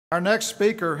Our next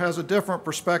speaker has a different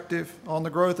perspective on the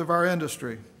growth of our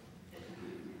industry.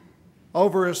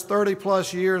 Over his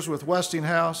 30-plus years with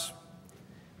Westinghouse,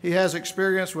 he has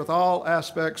experience with all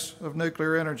aspects of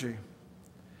nuclear energy.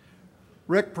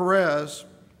 Rick Perez,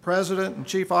 President and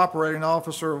Chief Operating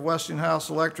Officer of Westinghouse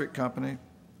Electric Company,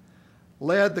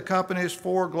 led the company's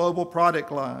 4 global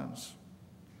product lines: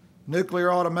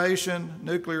 nuclear automation,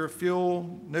 nuclear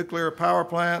fuel, nuclear power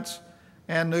plants,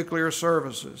 and nuclear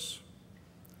services.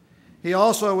 He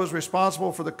also was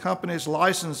responsible for the company's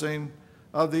licensing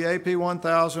of the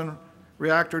AP1000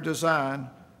 reactor design,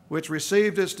 which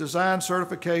received its design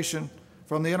certification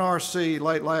from the NRC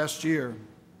late last year.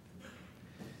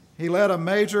 He led a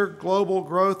major global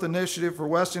growth initiative for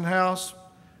Westinghouse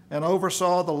and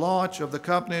oversaw the launch of the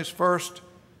company's first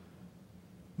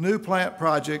new plant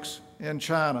projects in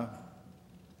China.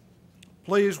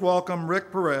 Please welcome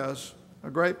Rick Perez,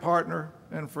 a great partner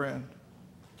and friend.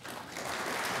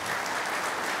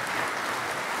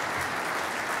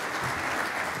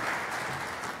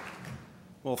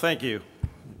 Well, thank you.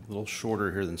 A little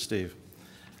shorter here than Steve.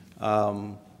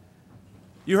 You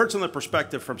heard some of the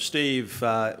perspective from Steve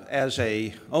as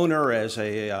a owner, as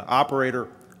a operator.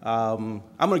 I'm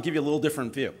going to give you a little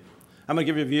different view. I'm going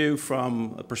to give you a view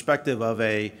from a perspective of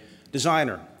a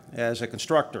designer, as a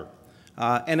constructor,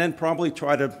 and then probably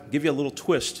try to give you a little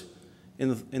twist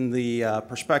in the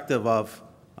perspective of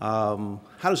how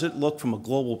does it look from a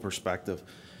global perspective.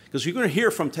 Because you're going to hear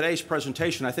from today's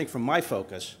presentation, I think from my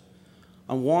focus,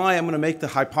 on why I'm going to make the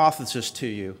hypothesis to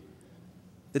you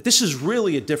that this is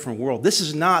really a different world. This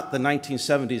is not the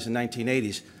 1970s and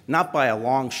 1980s, not by a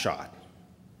long shot.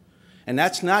 And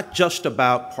that's not just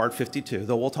about Part 52,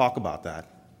 though we'll talk about that.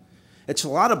 It's a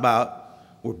lot about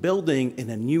we're building in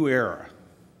a new era.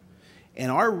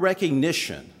 And our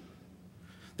recognition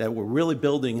that we're really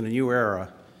building in a new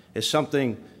era is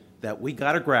something that we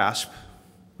got to grasp,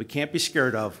 we can't be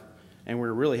scared of, and we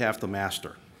really have to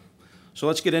master. So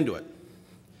let's get into it.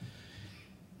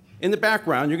 In the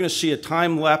background, you're going to see a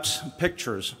time-lapse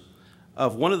pictures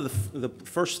of one of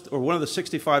the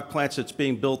 65 plants that's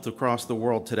being built across the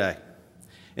world today.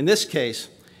 In this case,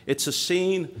 it's a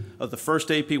scene of the first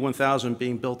AP1000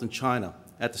 being built in China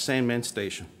at the Sanmen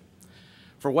Station.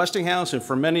 For Westinghouse and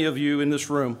for many of you in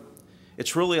this room,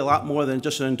 it's really a lot more than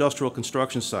just an industrial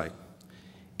construction site.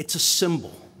 It's a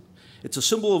symbol. It's a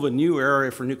symbol of a new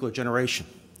era for nuclear generation,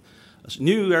 a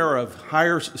new era of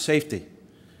higher safety,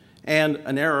 and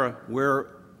an era where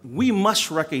we must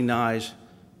recognize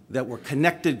that we're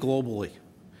connected globally,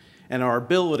 and our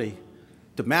ability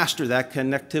to master that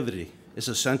connectivity is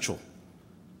essential.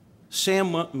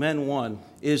 Sanmen 1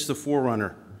 is the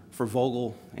forerunner for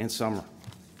Vogtle and Summer.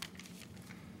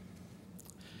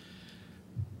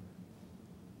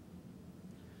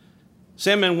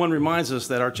 Sanmen 1 reminds us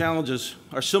that our challenges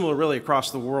are similar really across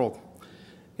the world.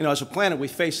 You know, as a planet, we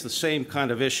face the same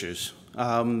kind of issues.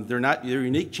 They're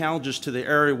unique challenges to the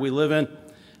area we live in.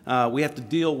 We have to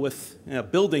deal with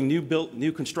building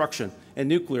new construction and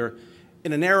nuclear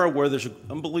in an era where there's an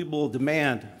unbelievable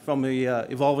demand from the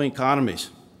evolving economies.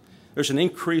 There's an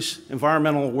increased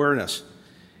environmental awareness.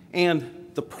 And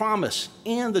the promise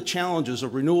and the challenges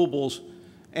of renewables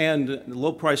and the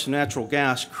low price of natural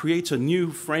gas creates a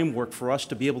new framework for us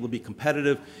to be able to be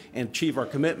competitive and achieve our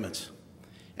commitments.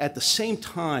 At the same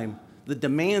time, the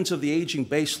demands of the aging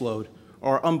baseload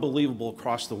are unbelievable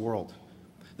across the world.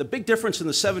 The big difference in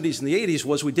the 70s and the 80s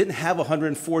was we didn't have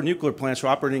 104 nuclear plants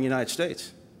operating in the United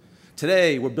States.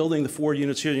 Today, we're building the 4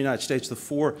 units here in the United States, the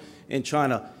 4 in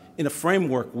China, in a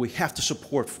framework we have to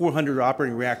support 400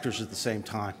 operating reactors at the same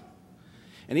time.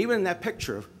 And even in that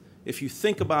picture, if you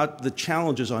think about the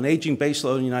challenges on aging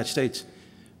baseload in the United States,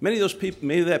 many of those people,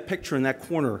 maybe that picture in that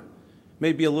corner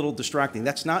may be a little distracting.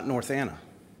 That's not North Anna.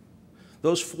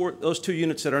 Those 2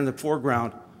 units that are in the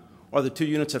foreground are the 2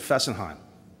 units at Fessenheim,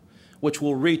 which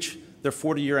will reach their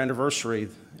 40-year anniversary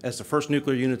as the first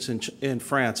nuclear units in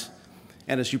France.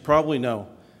 And as you probably know,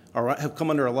 have come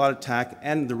under a lot of attack,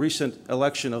 and the recent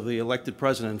election of the elected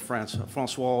president in France,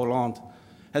 François Hollande,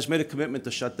 has made a commitment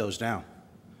to shut those down.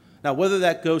 Now, whether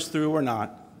that goes through or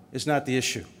not is not the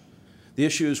issue. The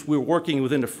issue is we're working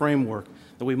within a framework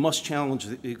that we must challenge,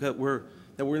 that we're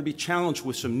going to be challenged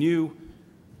with some new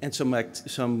and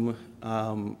some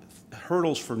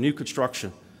hurdles for new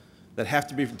construction that have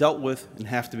to be dealt with and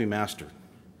have to be mastered.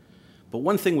 But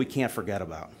one thing we can't forget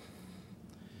about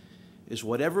is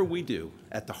whatever we do,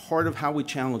 at the heart of how we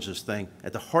challenge this thing,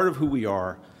 at the heart of who we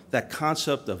are, that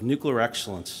concept of nuclear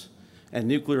excellence and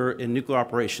nuclear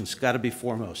operations got to be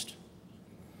foremost.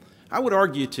 I would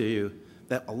argue to you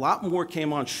that a lot more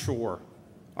came on shore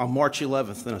on March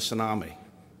 11th than a tsunami.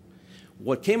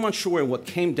 What came on shore and what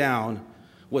came down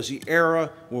was the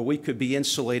era where we could be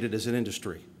insulated as an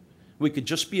industry. We could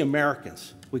just be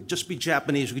Americans. We could just be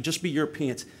Japanese. We could just be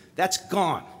Europeans. That's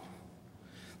gone.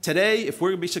 Today, if we're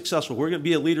going to be successful, we're going to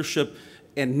be a leadership,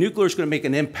 and nuclear is going to make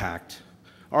an impact.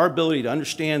 Our ability to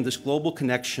understand this global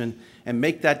connection and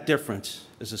make that difference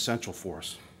is essential for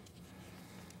us.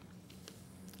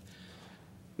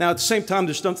 Now, at the same time,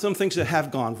 there's some things that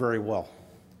have gone very well.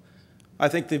 I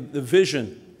think the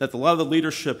vision that a lot of the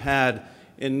leadership had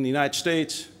in the United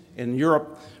States and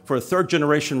Europe for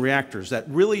third-generation reactors that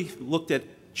really looked at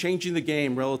changing the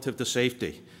game relative to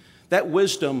safety. That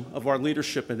wisdom of our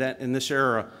leadership in this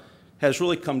era has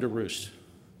really come to roost.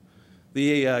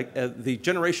 The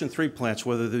Generation 3 plants,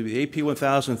 whether the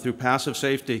AP1000 through passive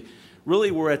safety,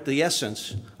 really were at the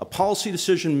essence a policy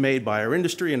decision made by our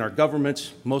industry and our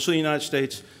governments, mostly in the United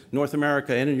States, North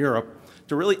America, and in Europe,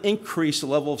 to really increase the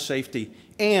level of safety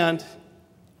and,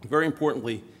 very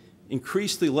importantly,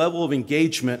 increase the level of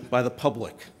engagement by the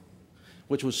public,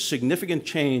 which was significant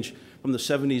change from the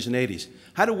 70s and 80s.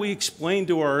 How do we explain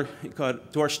to our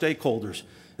stakeholders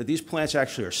that these plants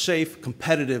actually are safe,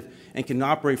 competitive, and can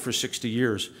operate for 60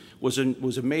 years was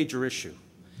a major issue.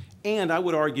 And I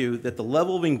would argue that the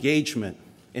level of engagement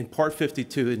in Part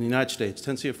 52 in the United States,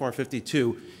 10 CFR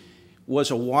 52,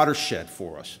 was a watershed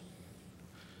for us.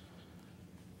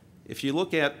 If you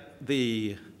look at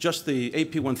just the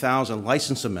AP1000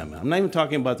 license amendment, I'm not even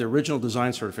talking about the original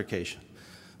design certification.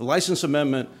 The license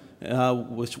amendment,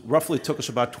 which roughly took us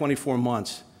about 24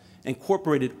 months,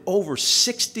 incorporated over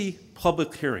 60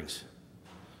 public hearings.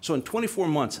 So in 24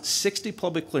 months, 60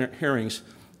 public hearings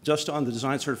just on the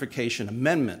design certification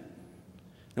amendment.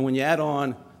 And when you add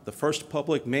on the first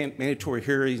public mandatory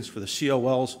hearings for the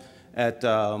COLs at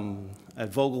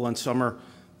Vogtle and Summer,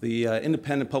 the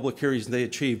independent public hearings they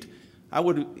achieved, I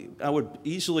would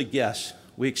easily guess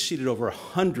we exceeded over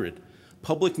 100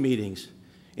 public meetings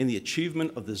in the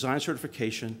achievement of design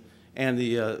certification and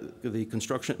the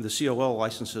construction, the COL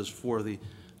licenses for the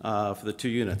 2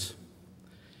 units.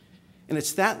 And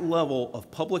it's that level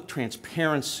of public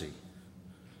transparency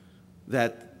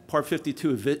that Part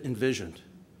 52 envisioned.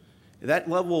 That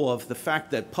level of the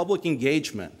fact that public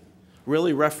engagement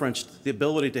really referenced the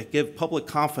ability to give public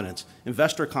confidence,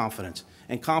 investor confidence,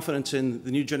 and confidence in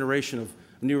the new generation of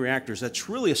new reactors. That's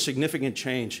really a significant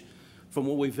change from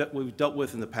what we've dealt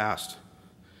with in the past.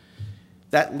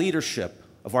 That leadership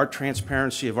of our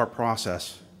transparency of our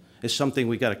process is something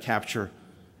we got to capture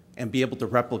and be able to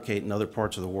replicate in other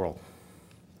parts of the world.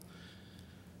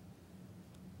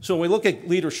 So when we look at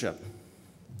leadership,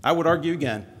 I would argue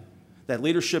again that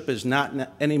leadership is not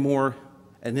anymore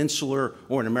an insular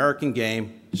or an American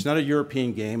game. It's not a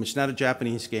European game. It's not a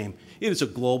Japanese game. It is a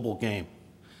global game.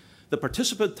 The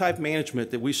participant-type management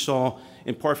that we saw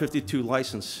in Part 52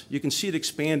 license, you can see it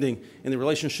expanding in the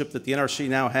relationship that the NRC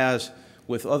now has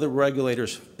with other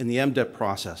regulators in the MDEP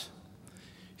process.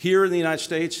 Here in the United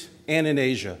States and in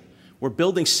Asia, we're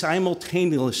building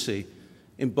simultaneously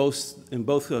in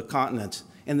both continents,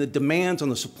 and the demands on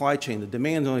the supply chain, the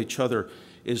demands on each other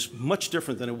is much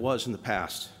different than it was in the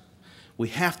past. We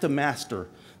have to master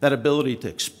that ability to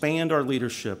expand our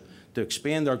leadership, to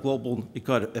expand our global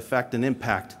effect and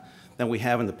impact than we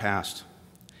have in the past.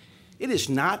 It is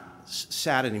not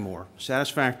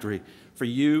satisfactory for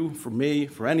you, for me,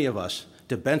 for any of us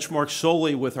to benchmark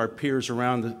solely with our peers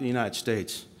around the United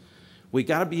States. We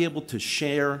got to be able to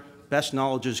share best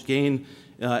knowledges, gain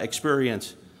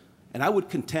experience, and I would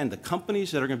contend the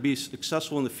companies that are going to be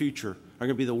successful in the future are going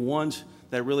to be the ones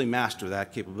that really master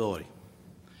that capability.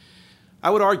 I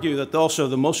would argue that also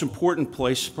the most important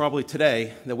place probably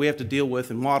today that we have to deal with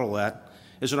and model that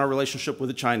is in our relationship with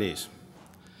the Chinese.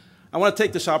 I want to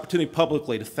take this opportunity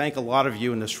publicly to thank a lot of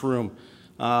you in this room.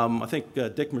 I think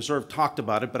Dick Meserve talked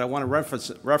about it, but I want to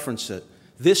reference it.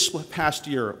 This past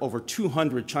year, over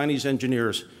 200 Chinese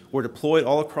engineers were deployed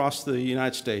all across the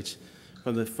United States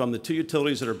from the 2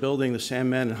 utilities that are building the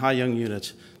Sanmen and Haiyang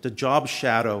units to job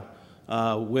shadow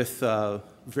with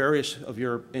various of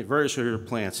your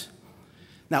plants.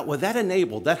 Now, what that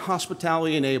enabled, that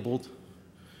hospitality enabled,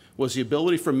 was the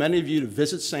ability for many of you to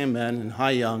visit Sanmen and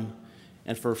Haiyang,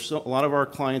 and for a lot of our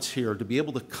clients here to be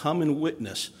able to come and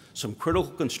witness some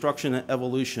critical construction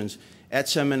evolutions at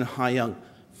Sanmen and Haiyang,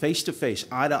 face-to-face,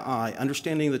 eye-to-eye,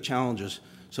 understanding the challenges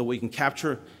so we can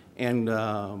capture and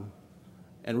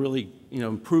really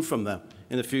improve from them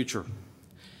in the future.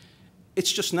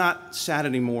 It's just not sad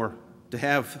anymore to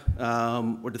have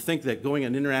or to think that going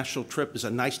on an international trip is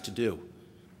a nice to do.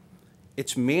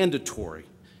 It's mandatory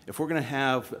if we're going to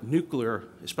have nuclear,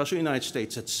 especially in the United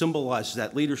States, that symbolizes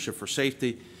that leadership for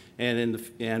safety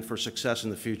and for success in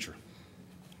the future.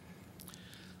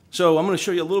 So I'm going to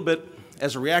show you a little bit,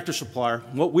 as a reactor supplier,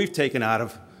 what we've taken out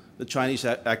of the Chinese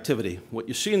activity. What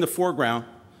you see in the foreground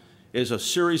is a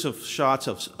series of shots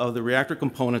of the reactor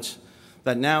components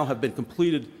that now have been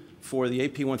completed for the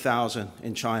AP1000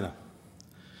 in China.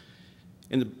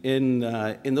 In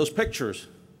those pictures,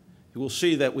 you will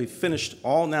see that we've finished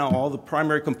all the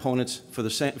primary components for the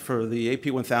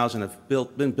AP1000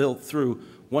 have been built through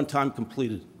one time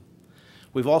completed.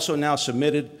 We've also now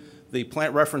submitted the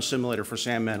plant reference simulator for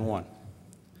Sandman 1.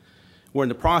 We're in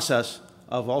the process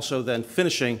of also then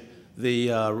finishing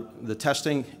the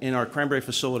testing in our Cranberry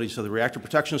facility, so the reactor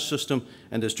protection system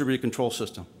and distributed control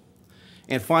system.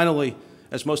 And finally,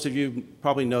 as most of you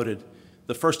probably noted,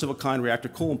 the first of a kind reactor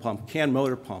coolant pump, can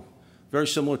motor pump, very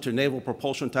similar to naval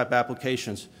propulsion type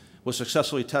applications, was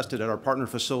successfully tested at our partner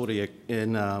facility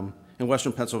in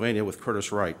Western Pennsylvania with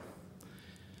Curtiss-Wright.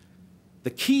 The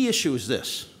key issue is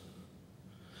this: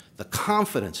 the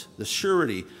confidence, the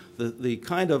surety, the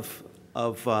kind of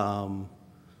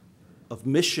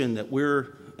mission that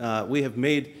we have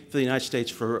made for the United States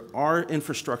for our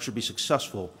infrastructure to be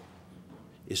successful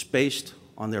is based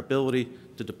on their ability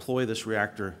to deploy this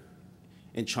reactor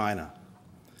in China.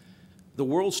 The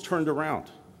world's turned around.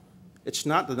 It's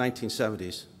not the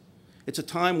 1970s. It's a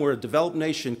time where a developed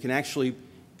nation can actually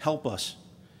help us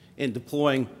in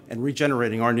deploying and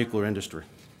regenerating our nuclear industry.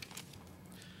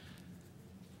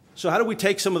 So how do we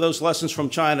take some of those lessons from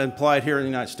China and apply it here in the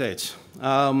United States?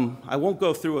 I won't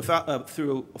go through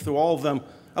all of them.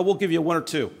 I will give you one or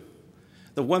two.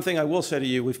 The one thing I will say to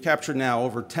you, we've captured now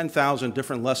over 10,000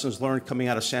 different lessons learned coming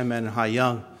out of Sandman and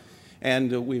Haiyang,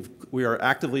 and we are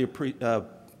actively applying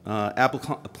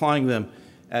them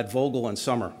at Vogtle and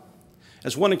Summer.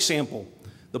 As one example,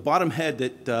 the bottom head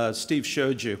that Steve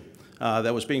showed you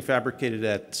that was being fabricated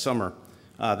at Summer,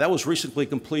 that was recently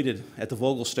completed at the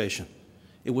Vogtle station.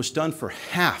 It was done for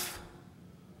half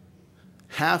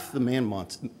the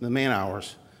man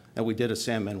hours that we did at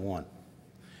Sandman 1.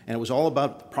 And it was all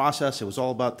about the process. It was all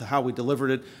about how we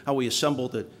delivered it, how we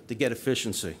assembled it to get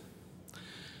efficiency.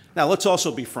 Now, let's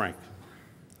also be frank.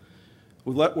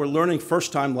 We're learning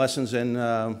first-time lessons at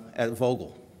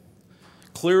Vogtle.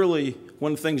 Clearly,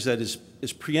 one of the things that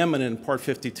is preeminent in Part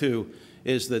 52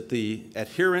 is that the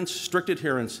strict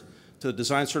adherence to the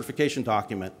design certification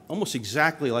document, almost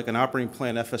exactly like an operating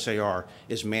plan FSAR,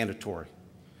 is mandatory.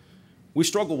 We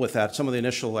struggle with that, some of the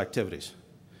initial activities.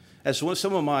 As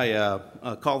some of my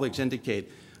colleagues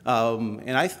indicate,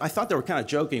 and I thought they were kind of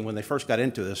joking when they first got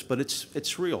into this, but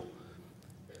it's real.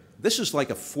 This is like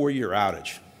a 4-year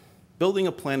outage. Building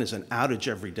a plant is an outage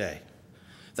every day.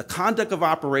 The conduct of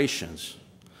operations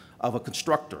of a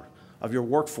constructor, of your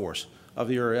workforce, of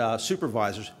your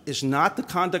supervisors, is not the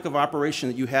conduct of operation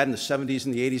that you had in the 70s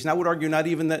and the 80s, and I would argue not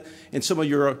even that in some of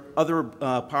your other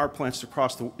power plants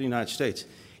across the United States.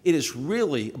 It is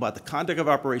really about the conduct of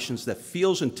operations that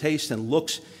feels and tastes and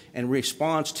looks and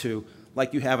responds to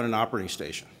like you have in an operating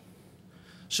station.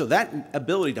 So that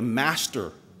ability to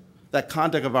master that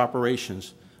conduct of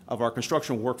operations of our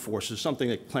construction workforce is something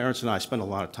that Clarence and I spend a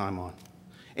lot of time on,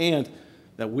 and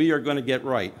that we are going to get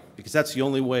right, because that's the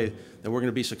only way that we're going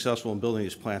to be successful in building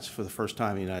these plants for the first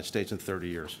time in the United States in 30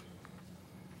 years.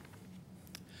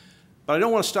 But I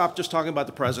don't want to stop just talking about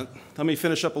the present. Let me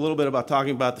finish up a little bit about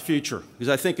talking about the future, because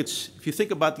I think if you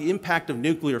think about the impact of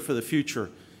nuclear for the future,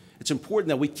 it's important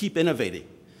that we keep innovating.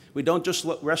 We don't just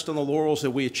rest on the laurels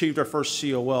that we achieved our first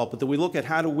COO, but that we look at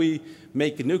how do we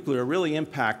make nuclear really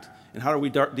impact, and how do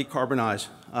we decarbonize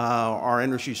our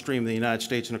energy stream in the United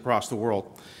States and across the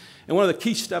world. And one of the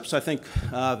key steps I think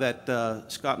that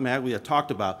Scott Maglia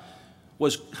talked about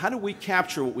was how do we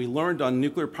capture what we learned on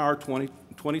Nuclear Power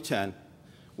 2010,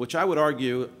 which I would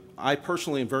argue I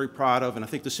personally am very proud of, and I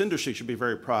think this industry should be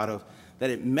very proud of, that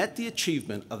it met the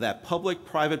achievement of that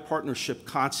public-private partnership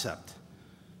concept.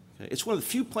 Okay? It's one of the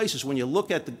few places when you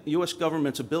look at the U.S.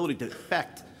 government's ability to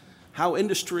affect how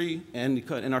industry and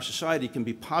our society can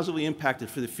be positively impacted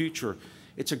for the future.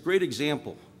 It's a great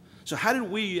example. So how did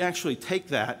we actually take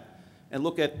that and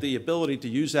look at the ability to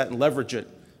use that and leverage it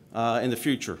in the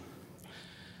future?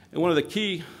 And one of the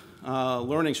key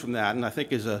learnings from that, and I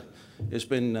think is the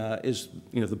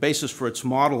basis for its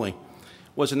modeling,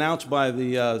 was announced by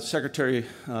the Secretary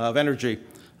of Energy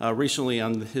recently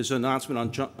on his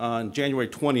announcement on January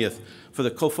 20th for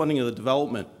the co-funding of the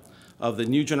development of the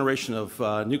new generation of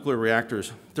nuclear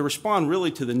reactors to respond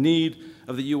really to the need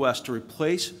of the U.S. to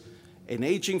replace an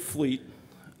aging fleet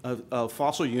of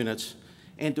fossil units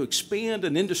and to expand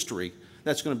an industry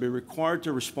that's going to be required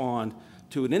to respond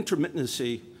to an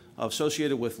intermittency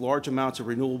associated with large amounts of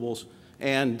renewables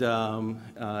and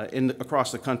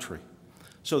across the country.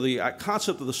 So the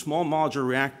concept of the small modular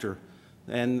reactor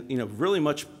and really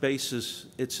much bases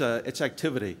its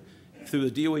activity through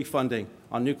the DOE funding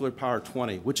on Nuclear Power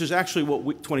 20, which is actually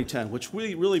 2010, which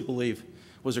we really believe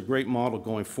was a great model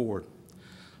going forward.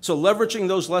 So leveraging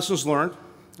those lessons learned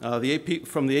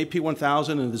from the AP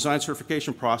 1000 and the design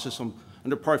certification process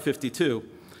under Part 52,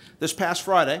 this past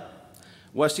Friday,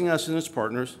 Westinghouse and its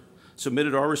partners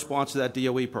submitted our response to that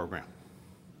DOE program.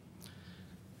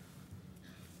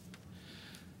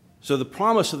 So the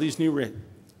promise of these new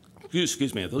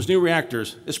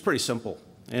reactors is pretty simple,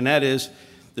 and that is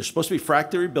they're supposed to be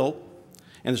factory built,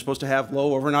 and they're supposed to have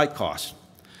low overnight costs.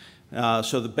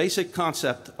 So the basic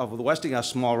concept of the Westinghouse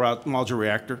small modular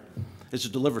reactor is to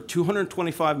deliver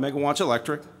 225 megawatts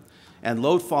electric and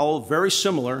load follow very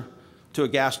similar to a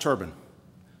gas turbine.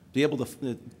 Be able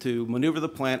to maneuver the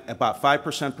plant about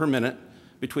 5% per minute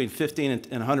between 15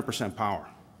 and 100% power.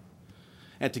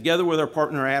 And together with our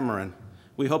partner Ameren,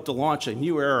 we hope to launch a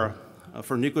new era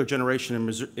for nuclear generation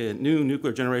new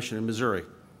nuclear generation in Missouri.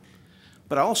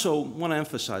 But I also want to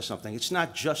emphasize something. It's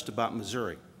not just about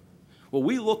Missouri. What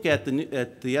we look at the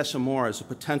SMR as a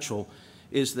potential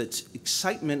is the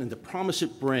excitement and the promise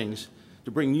it brings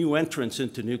to bring new entrants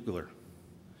into nuclear.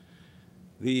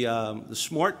 The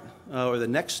SMART, or the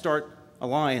Next Start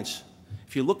Alliance,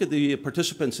 if you look at the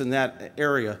participants in that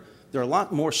area, there are a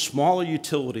lot more smaller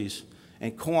utilities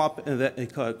and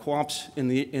co-ops in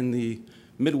the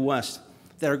Midwest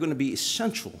that are going to be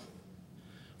essential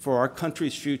for our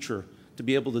country's future to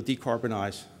be able to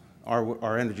decarbonize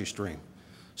our energy stream.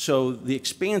 So the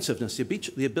expansiveness,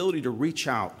 the ability to reach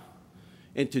out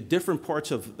into different parts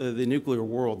of the nuclear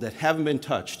world that haven't been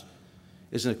touched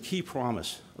is a key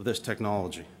promise of this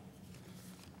technology.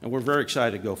 And we're very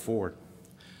excited to go forward.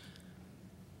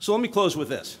 So let me close with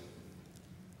this.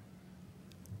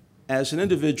 As an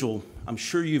individual, I'm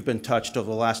sure you've been touched over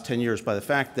the last 10 years by the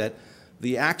fact that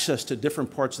the access to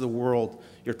different parts of the world,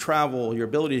 your travel, your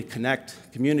ability to connect,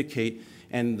 communicate,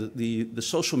 and the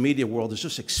social media world has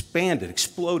just expanded,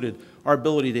 exploded our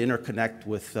ability to interconnect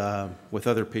with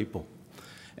other people.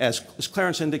 As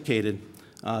Clarence indicated,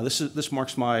 this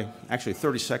marks my actually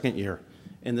 32nd year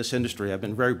in this industry. I've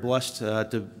been very blessed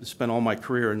to spend all my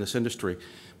career in this industry.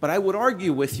 But I would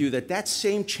argue with you that that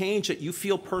same change that you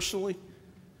feel personally,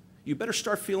 you better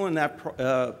start feeling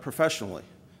that professionally.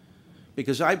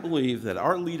 Because I believe that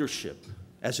our leadership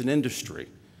as an industry,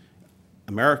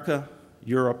 America,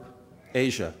 Europe,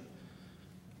 Asia,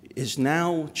 is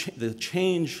now the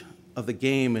change of the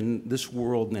game in this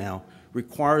world now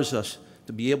requires us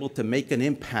to be able to make an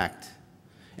impact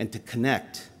and to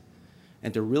connect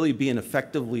and to really be an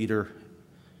effective leader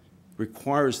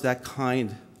requires that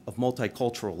kind of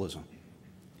multiculturalism.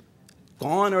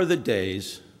 Gone are the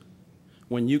days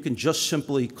when you can just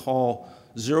simply call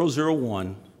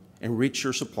 001 and reach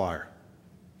your supplier.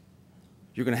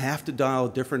 You're going to have to dial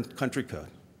a different country code.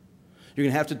 You're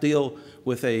going to have to deal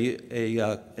with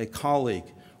a colleague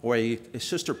or a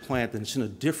sister plant that's in a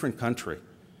different country.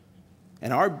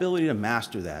 And our ability to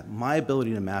master that, my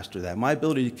ability to master that, my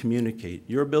ability to communicate,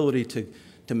 your ability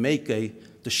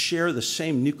to share the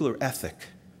same nuclear ethic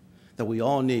that we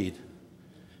all need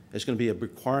is going to be a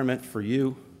requirement for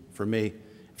you, for me,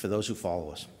 for those who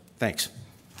follow us. Thanks.